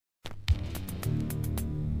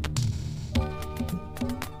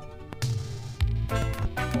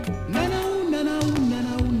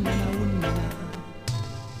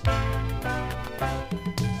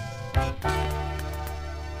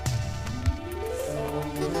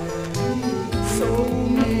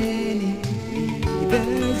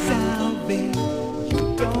leaders out there,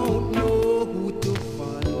 you don't know who to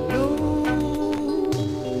follow.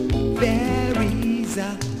 There is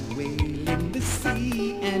a whale in the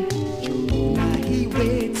sea, and Jonah he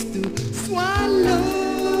waits to swallow.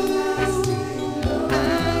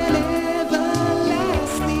 An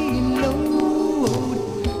everlasting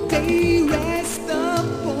load, they rest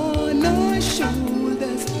upon our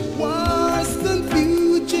shoulders. Wars,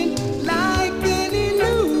 confusion, like an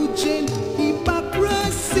illusion,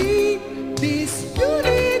 hypocrisy,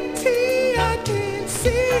 disunity I can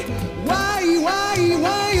see. Why, oh,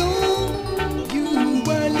 you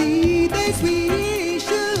were leaders we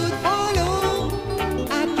should follow.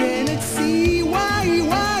 I cannot see why,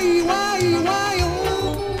 oh,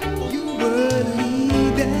 you were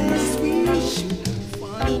leaders we should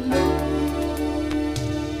follow.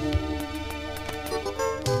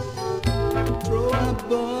 Throw a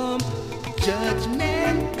bomb,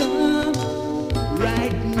 judgment come.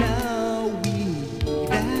 Right now we need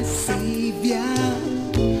a savior.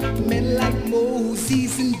 Men like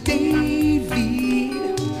Moses and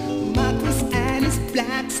David, Marcus and his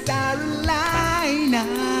Black Star line.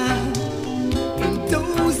 In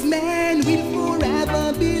those men we'll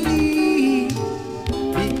forever believe,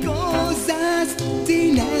 because us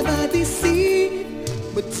they never deceive.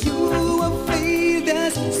 But you have failed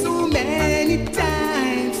us so many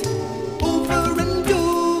times, over and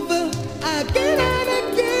over, again and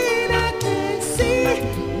again. I can't see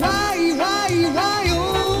why, oh,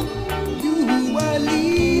 you were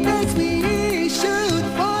leaders we should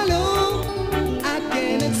follow. I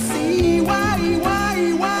cannot see why, oh,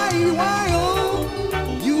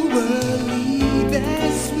 you were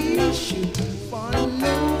leaders we should follow.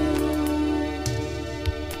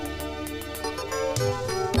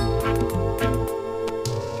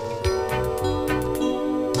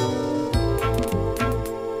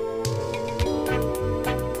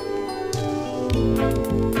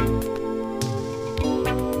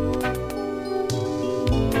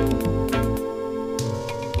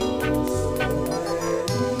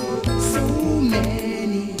 So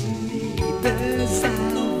many leaders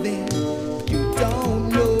out there, you don't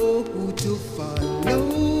know who to follow.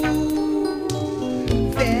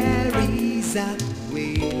 There is a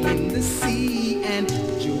whale in the sea, and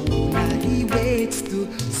Jonah he waits to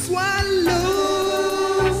swallow.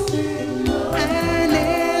 An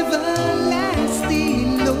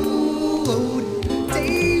everlasting load,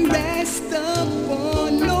 they rest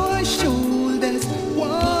upon our shoulders.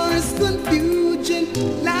 Wars, confusion,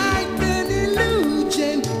 like an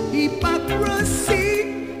illusion,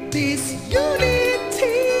 hypocrisy,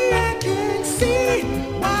 disunity I can see.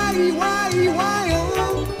 Why,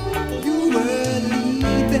 oh, you were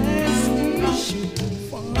leaders we should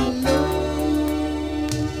follow.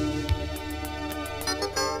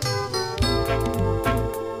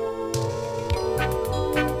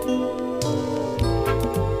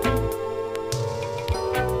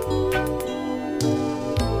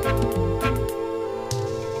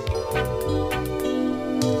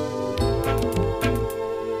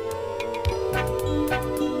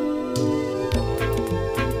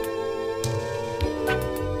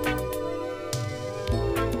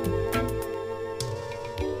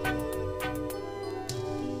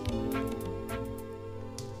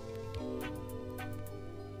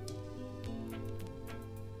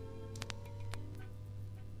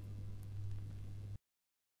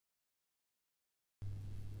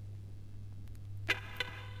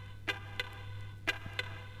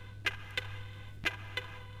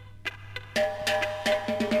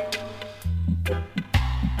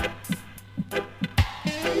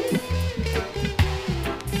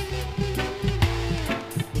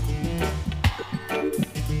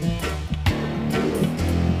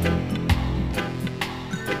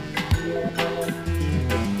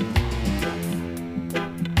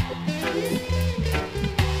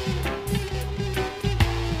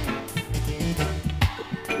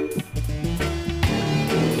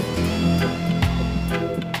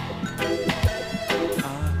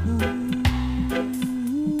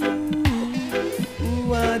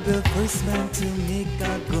 First man to make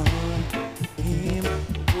a gun, him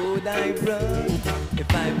would I run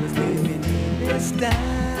if I was living in this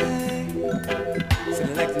time. So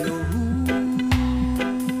I'd like to know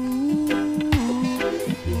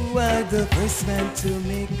who are the first man to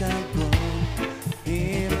make a gun,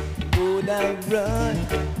 him would I run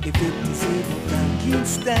if it is in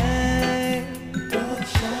Frankenstein. Bob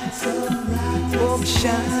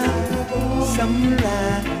shot some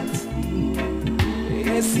rats.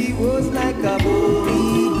 Yes, he was like a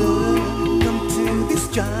eagle, come to this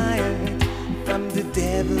giant. From the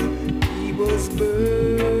devil he was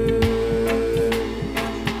born.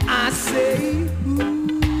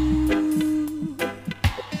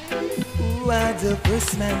 the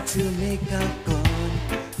first man to make a gun?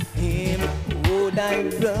 Him would I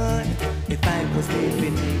run if I was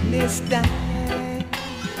living in this time?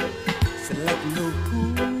 So like no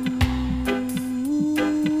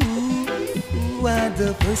who are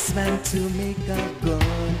the first man to make a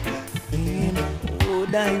gun? Him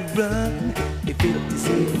would I run if it is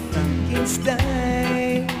in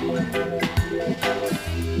Frankenstein?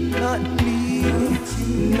 Not me,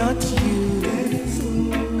 not you.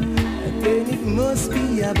 Then it must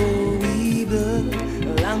be a bowever.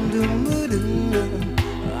 Lang the mudu,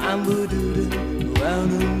 I'm budu,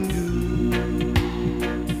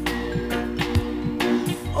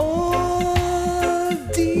 all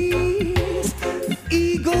these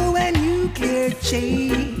ego and nuclear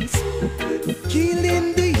chase,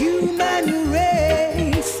 killing the human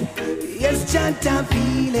race. Yes, chant and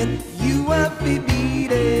feel it, you have to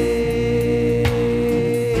beat it.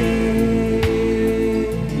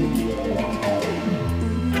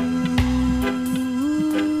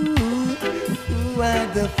 Who are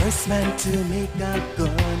the first man to make a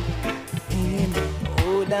gun? And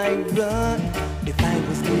would I run if I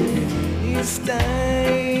was living in his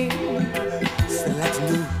time? So let's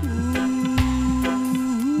know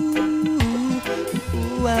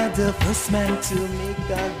who are the first man to make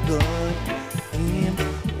a gun? And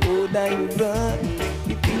would I run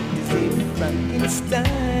if it is in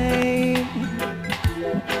Frankenstein?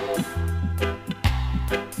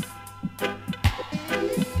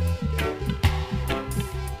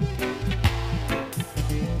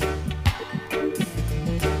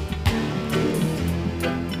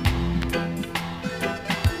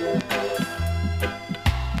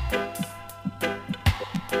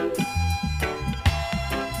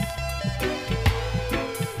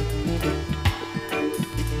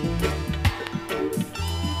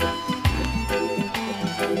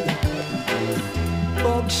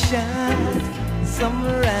 Shot some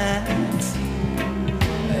rats.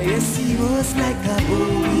 Yes, he was like a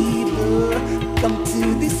believer, come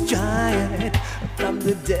to this giant. From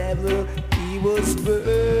the devil he was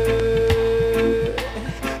birthed.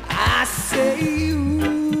 I say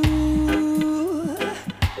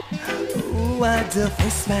who are the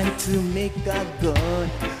first man to make a gun?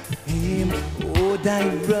 Him would I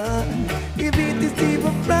run if it is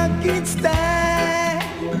even Frankenstein?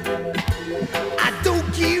 I don't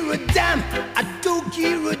care a damn, I don't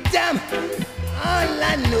care a damn. All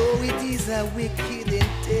I know it is a wicked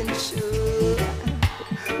intention.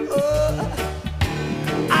 Oh,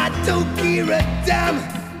 I don't care a damn.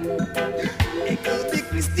 It could be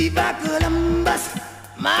Christopher Columbus,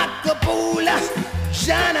 Marco Polo,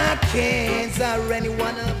 John Hawkins, or any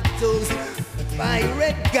one of those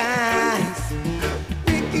pirate guys.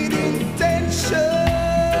 Wicked intention,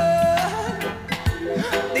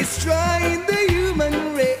 destroying the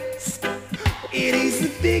human race. It is a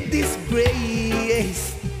big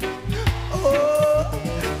disgrace. Oh,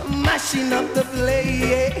 mashing up the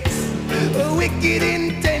place. A wicked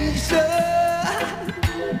intention.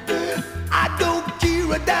 I don't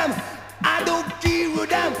care a damn. I don't care a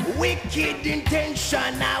damn. Wicked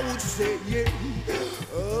intention, I would say, yeah.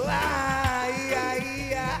 Oh,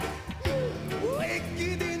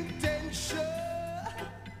 wicked intention.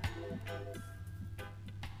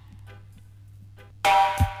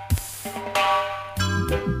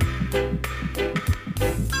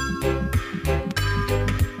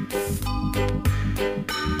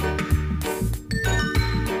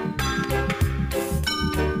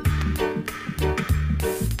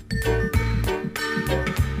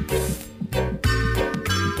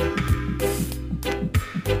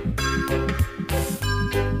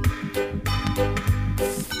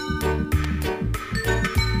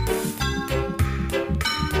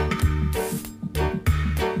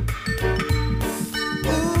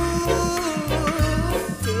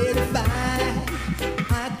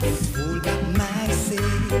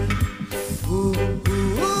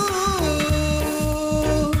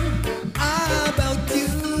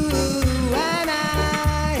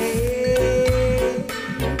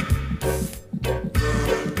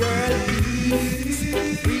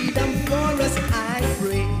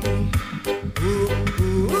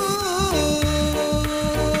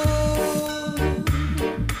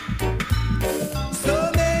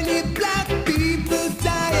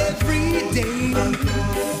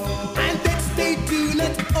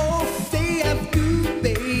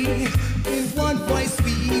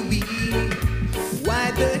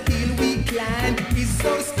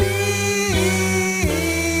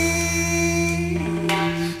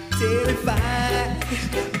 Terrify.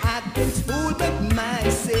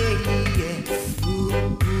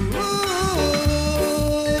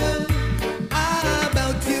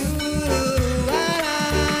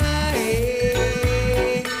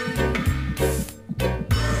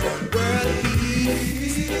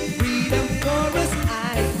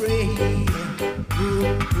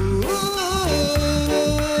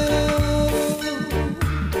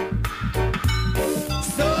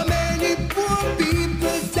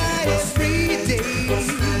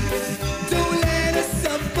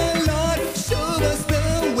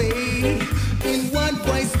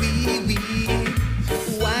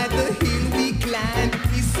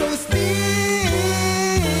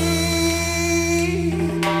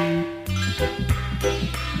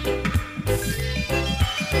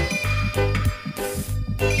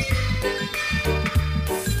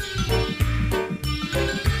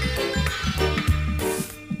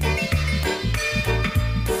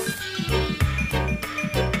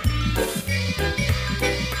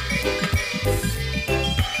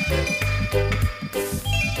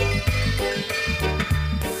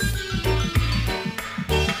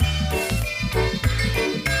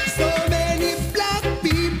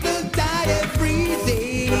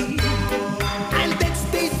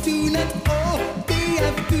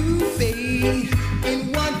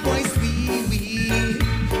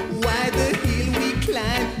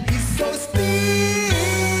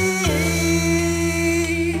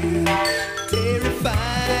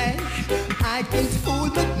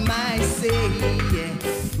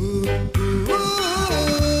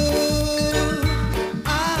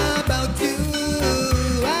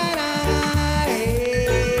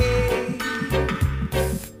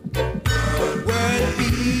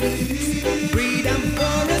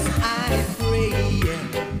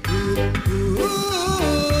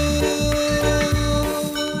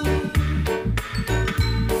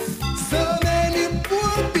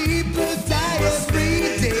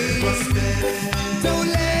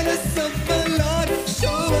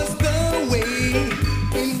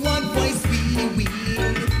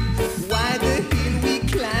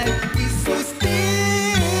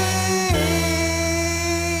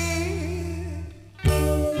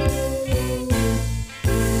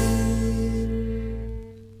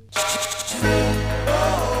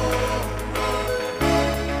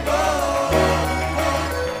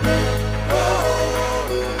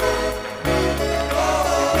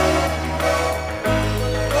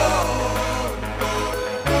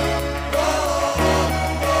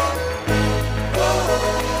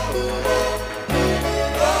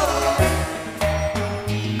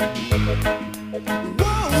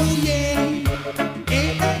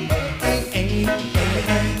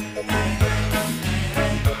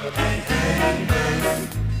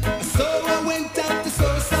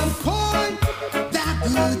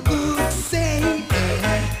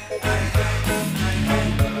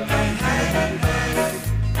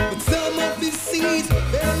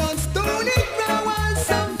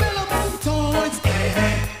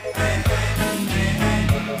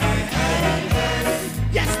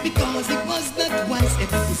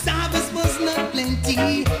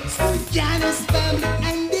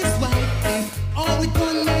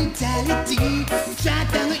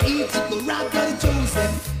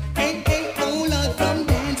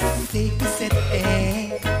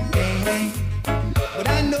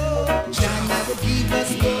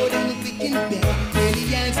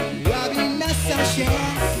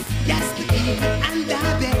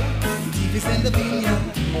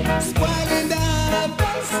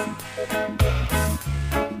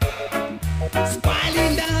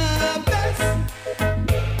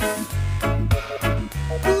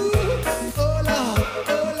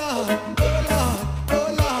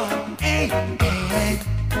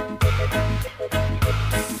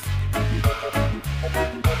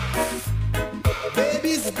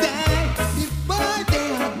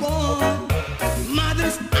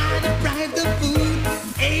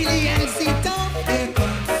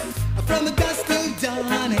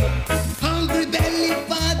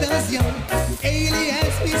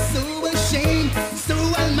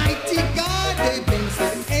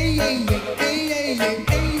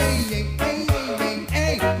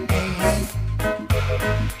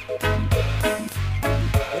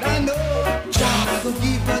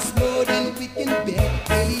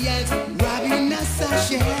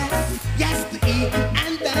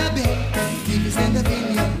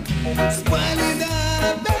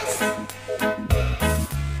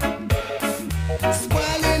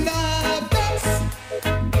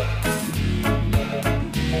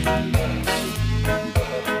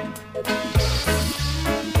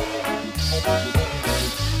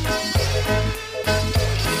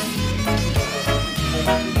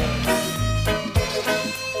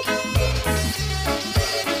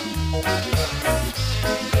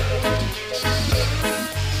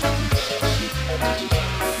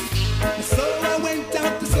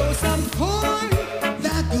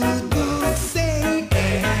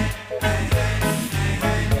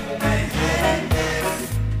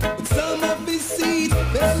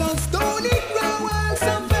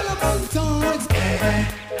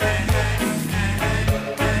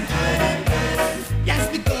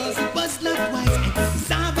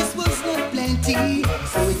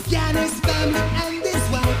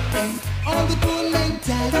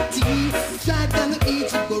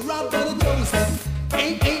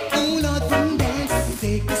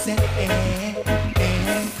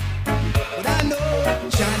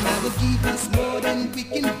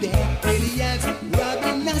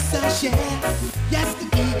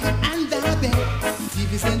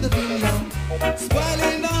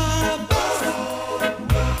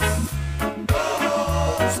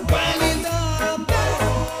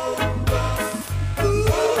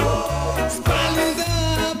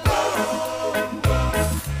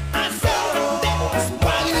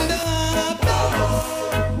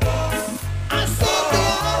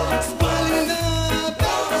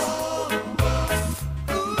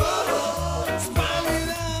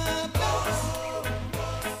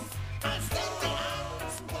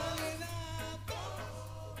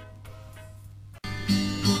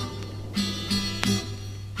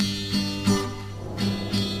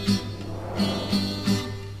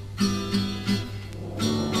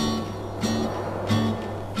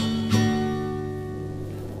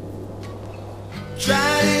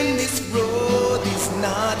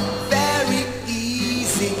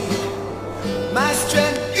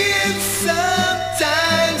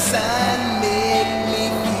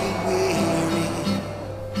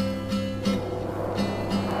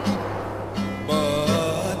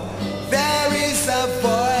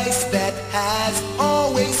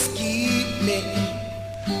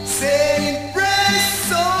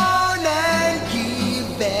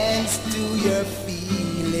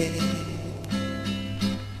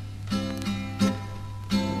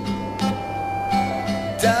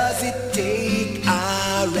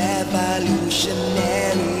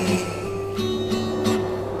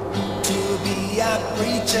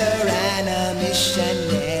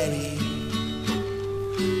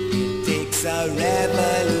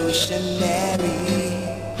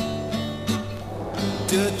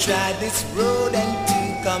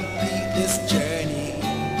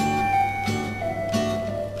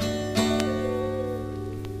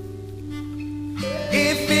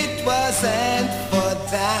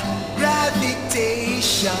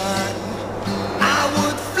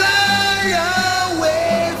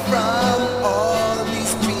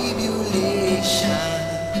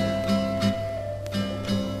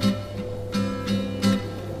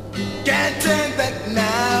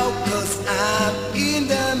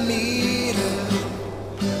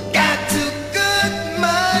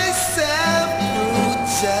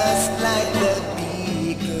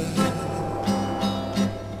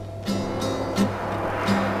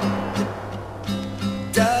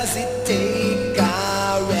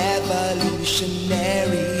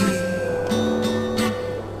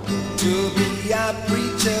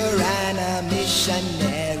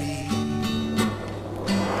 revolutionary.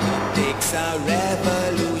 It takes a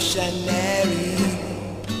revolutionary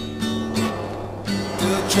to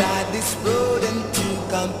try this road and to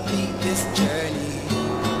complete this journey.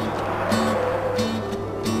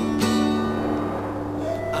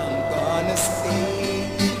 I'm gonna stay,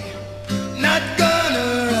 not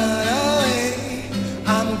gonna run away.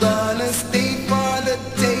 I'm gonna stay for the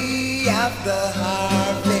day of the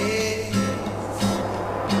harvest.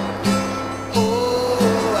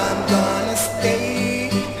 Oh, I'm gonna stay,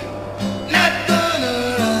 not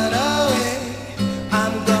gonna run away.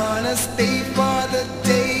 I'm gonna stay for the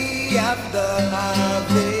day of the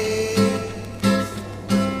harvest.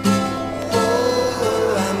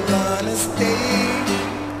 Oh, I'm gonna stay,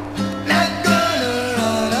 not gonna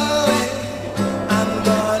run away. I'm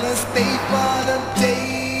gonna stay for the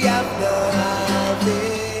day of the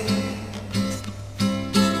harvest.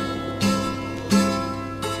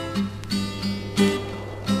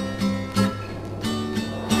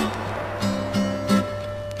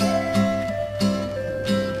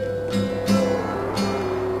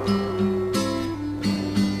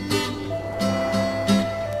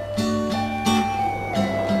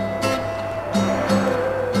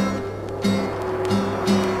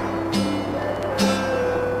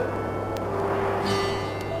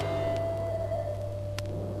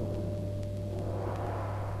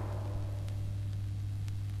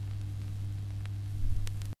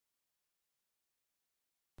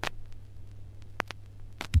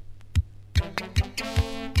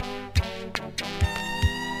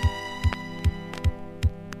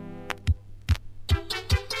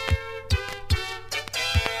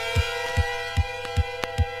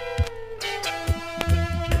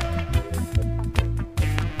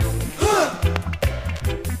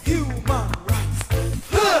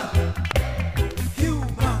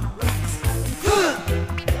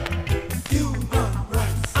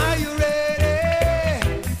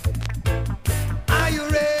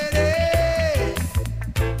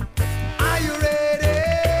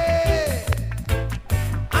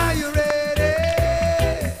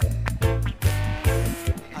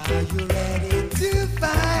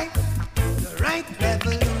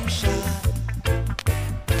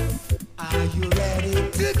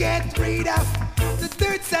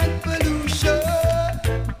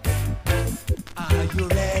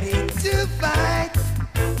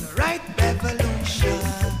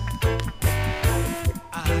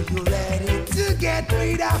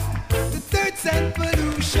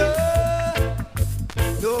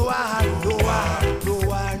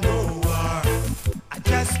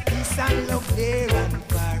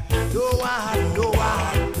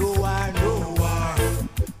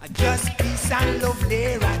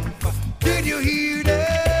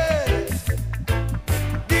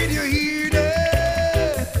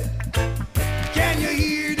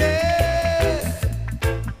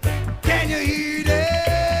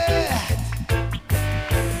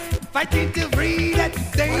 Fighting to free that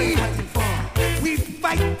day. We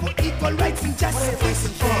fight for equal rights and justice.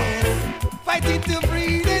 Fighting to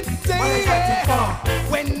free that day.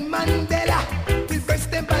 When Mandela will burst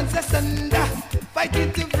them bands asunder.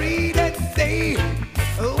 Fighting to free that day.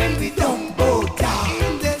 When we don't go down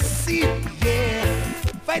in the sea, yeah.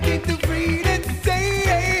 Fighting to free that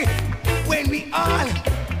day. When we all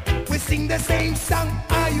we sing the same song.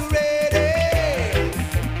 Are you ready?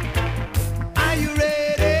 Are you ready?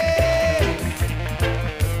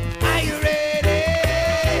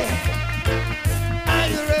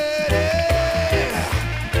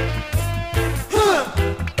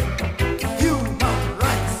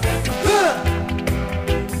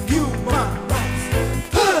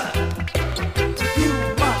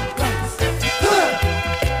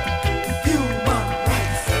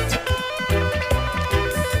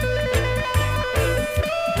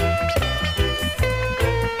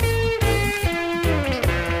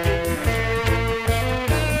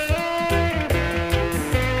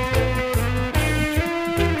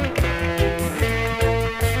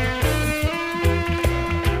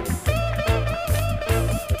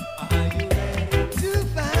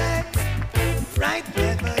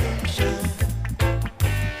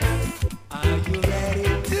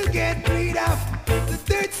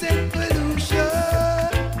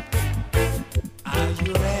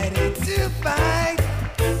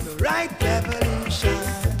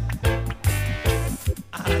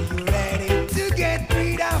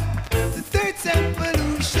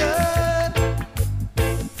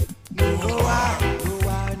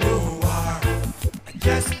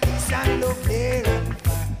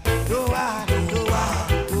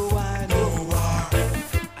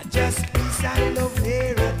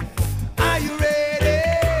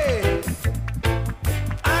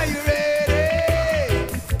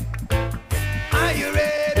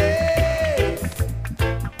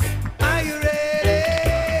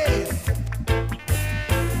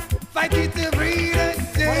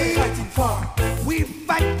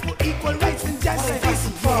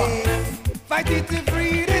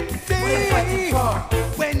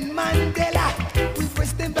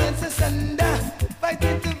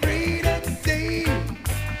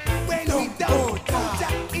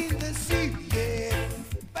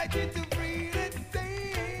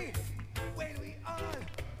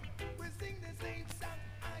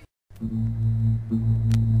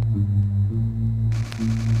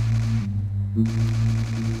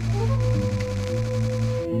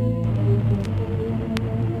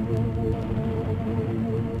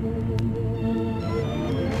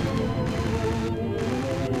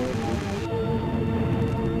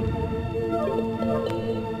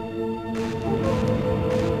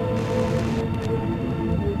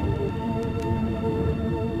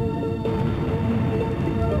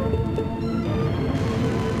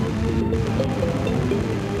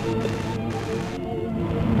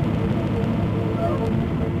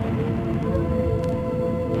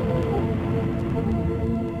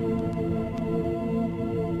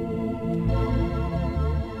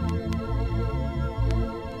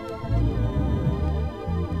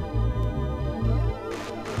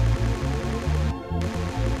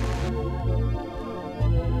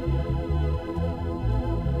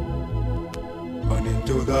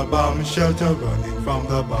 the bomb shelter, running from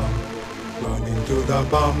the bomb. Running to the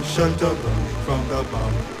bomb shelter, running from the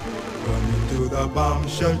bomb. Running to the bomb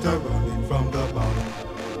shelter, running from the bomb.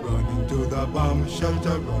 Running to the bomb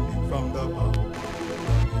shelter, running from the bomb.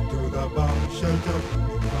 Running to the bomb shelter,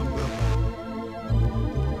 running from the bomb.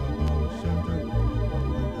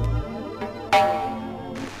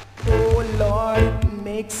 Oh Lord,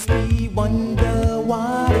 makes me wonder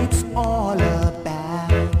what it's all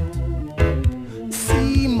about.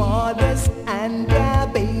 See mothers and their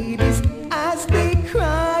babies as they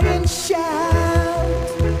cry and shout.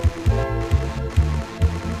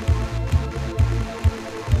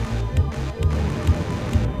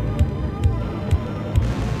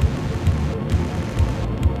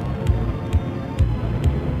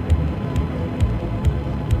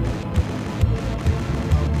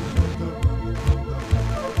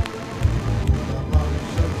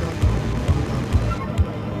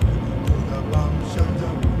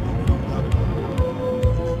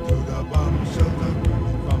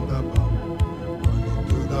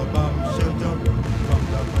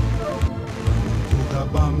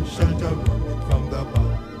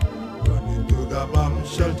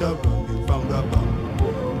 Shelter running from the bomb,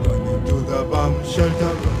 running to the bomb shelter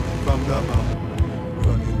running from the bomb,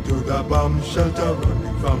 running to the bomb shelter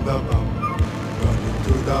running from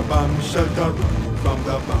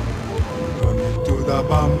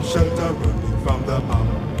the bomb,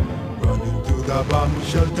 running to the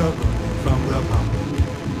bomb shelter running from the bomb,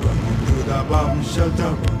 running to the bomb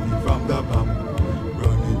shelter running from the bomb,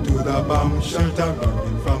 running to the bomb shelter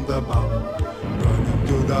running from the bomb, running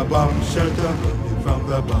to the bomb shelter running from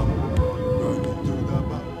the bomb, running to the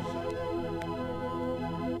bomb.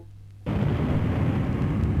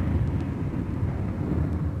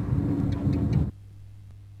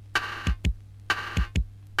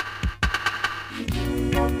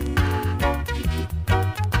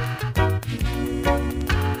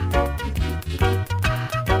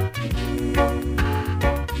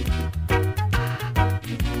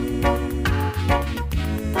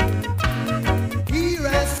 Here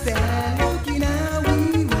I stand looking how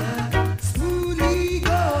we were.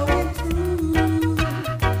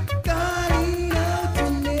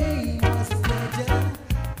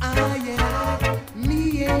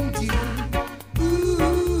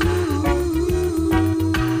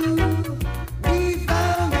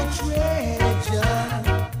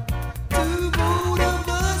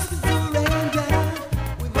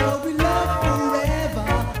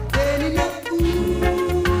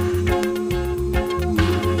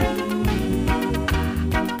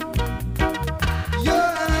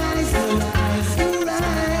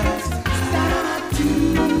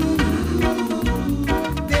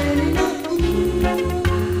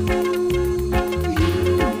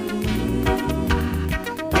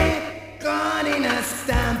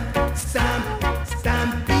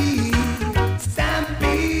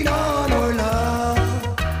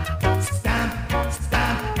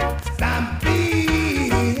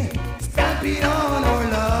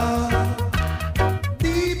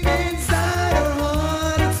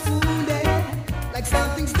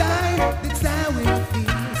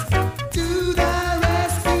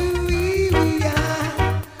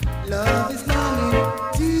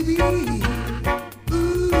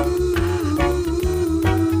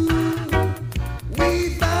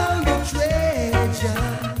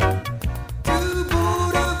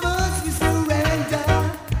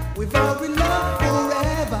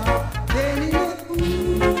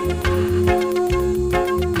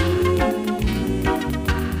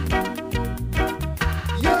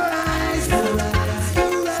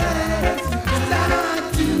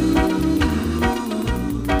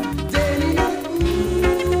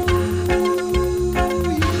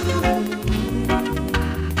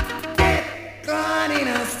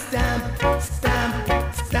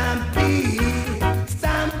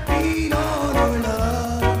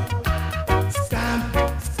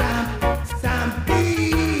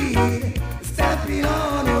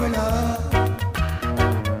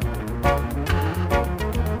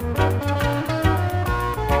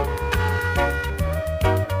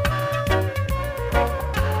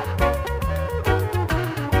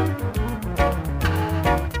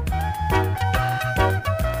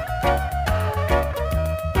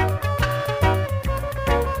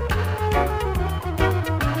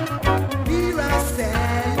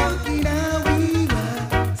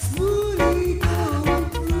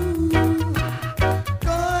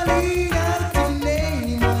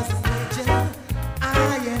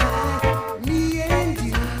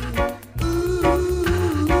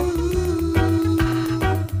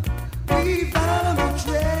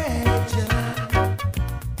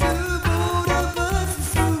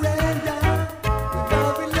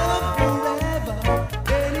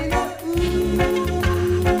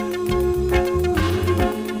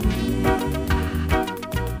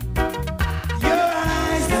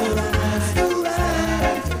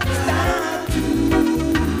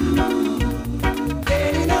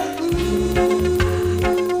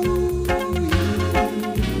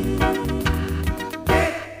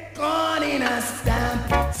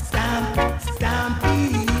 stamp, stamp,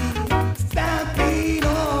 stampede, stampede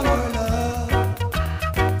on our love.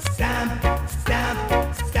 Stamp,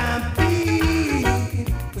 stamp, stampede,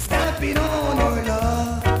 stampede on our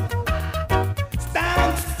love.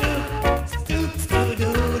 Stamp, stoop, stoop,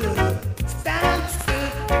 stoop-doo-doo. Stamp,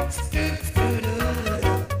 stoop, stoop,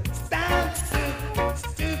 stoop-doo-doo. Stamp, stoop,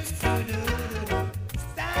 stoop, stoop-doo-doo.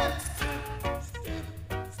 Stamp, stoop, stoop,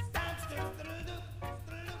 stamp, stoop-doo-doo.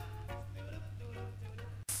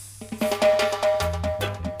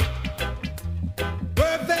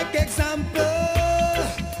 Perfect example,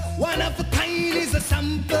 one of a kind is a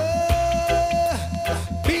sample.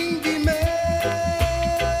 Bingy Man.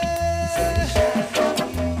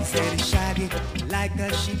 He said he shaggy like a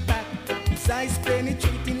sheepback, his eyes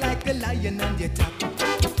penetrating like a lion on your top.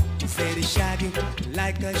 He said he shaggy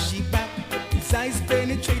like a sheepback, his eyes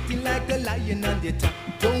penetrating like a lion on your top.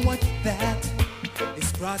 Don't watch that,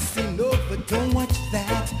 it's crossing over. Don't watch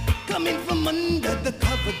that, coming from under the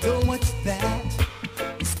cover. Don't watch that,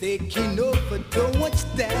 it's taking over. Don't watch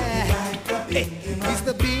that. Hey, he's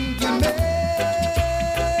the Bingy Man,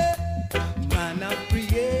 man of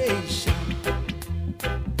creation.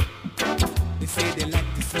 They say they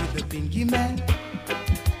like to see the Bingy Man.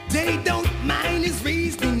 They don't mind his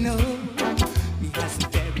reasoning, no. He has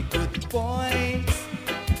some very good points.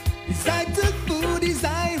 His eye to food, his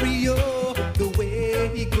eye Rio. The way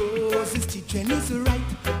he goes, his teaching is right.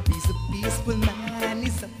 He's a peaceful man,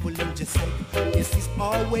 he's a full of just sight. Yes, he's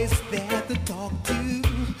always there to talk to,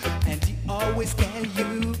 and he always tell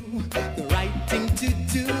you the right thing to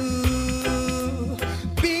do.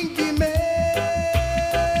 Bingy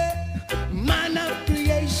Man, man of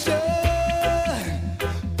creation.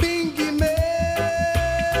 Bingy Man.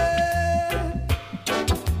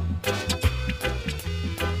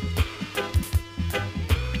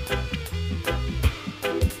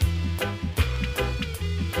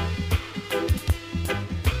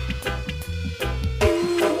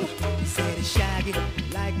 He said he's shaggy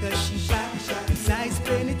like a sheepback, his eyes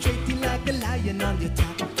penetrating like a lion on your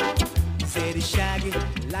top. He said he's shaggy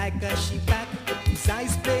like a sheepback, his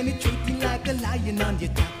eyes penetrating like a lion on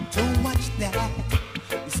your top. Don't watch that,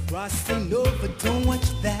 it's crossing over. Don't watch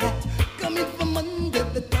that, coming from under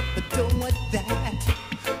the cover. Don't watch that,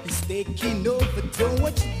 it's taking over. Don't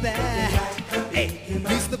watch that. Hey,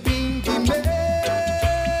 he's the Bingy Man,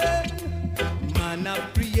 man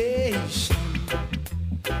of creation.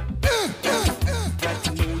 Got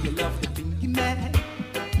to know you love the Bingy Man,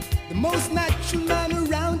 the most natural man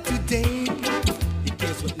around today. He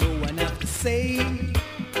cares what no one have to say.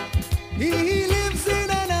 He lives in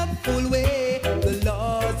an upful way. The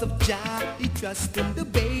laws of Jah, he trusts in the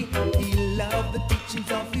bay. He loved the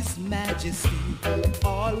teachings of His Majesty,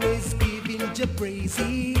 always giving Jah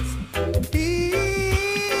praises. He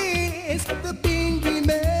is the Bingy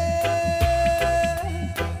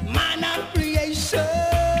Man, man of creation.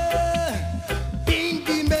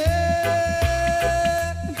 Bingy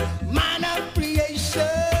Man, man of creation.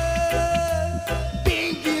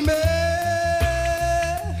 Bingy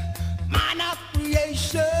Man, man of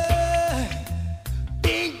creation.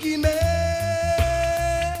 Bingy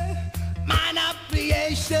Man, man of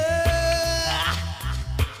creation.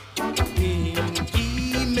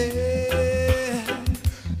 Bingy Man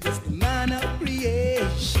is the man of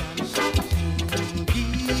creation.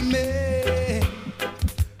 Bingy Man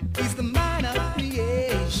is the man of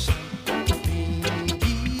creation.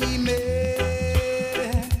 Bingy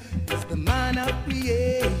Man is the man of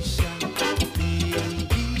creation.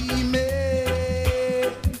 Bingy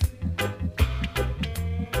Man,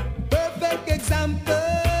 perfect example.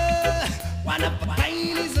 One of a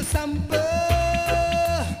kind is a sample.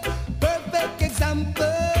 Perfect example.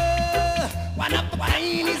 One of a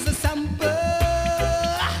kind is a sample.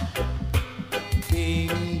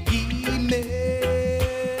 Bingy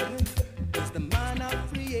Man is the man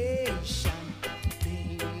of creation.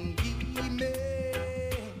 Bingy Man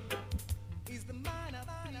is the man of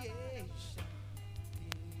creation.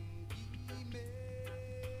 Bingy Man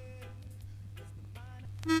is the man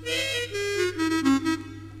of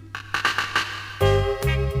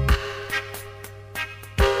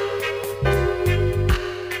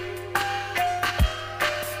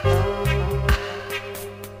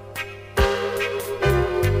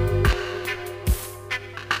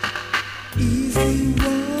easy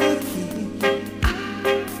walking,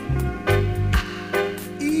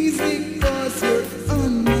 easy 'cause you're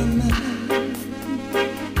on my mind.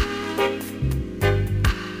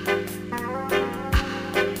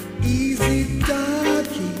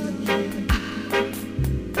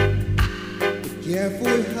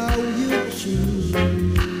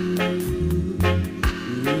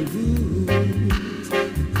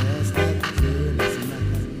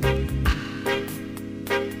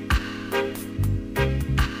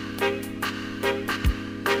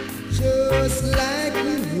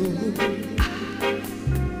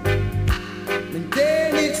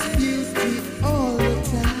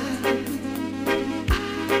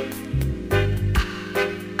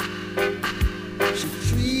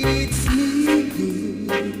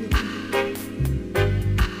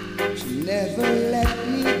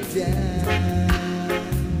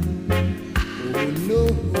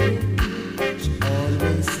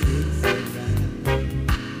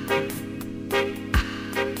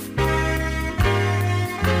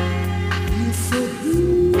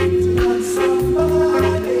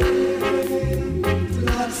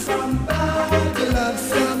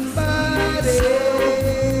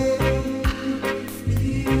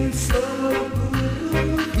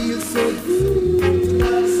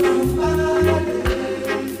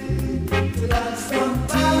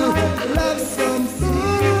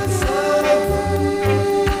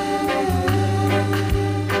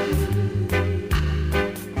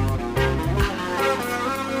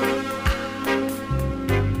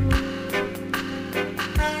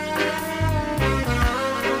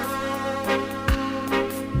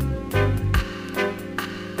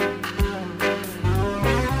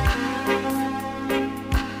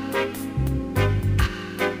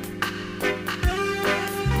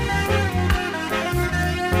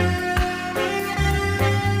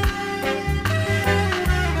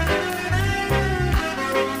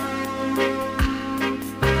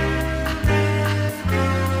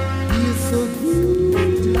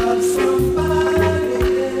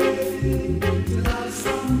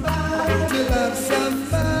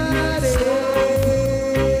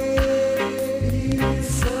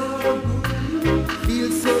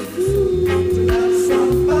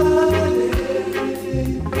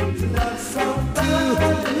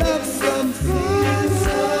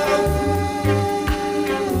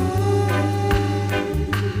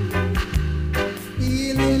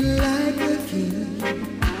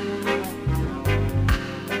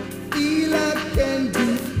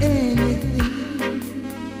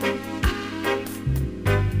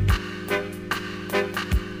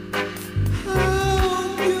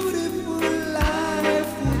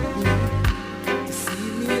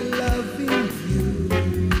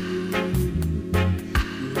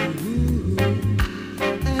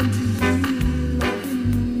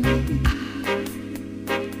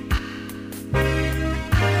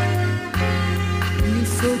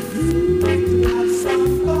 so good.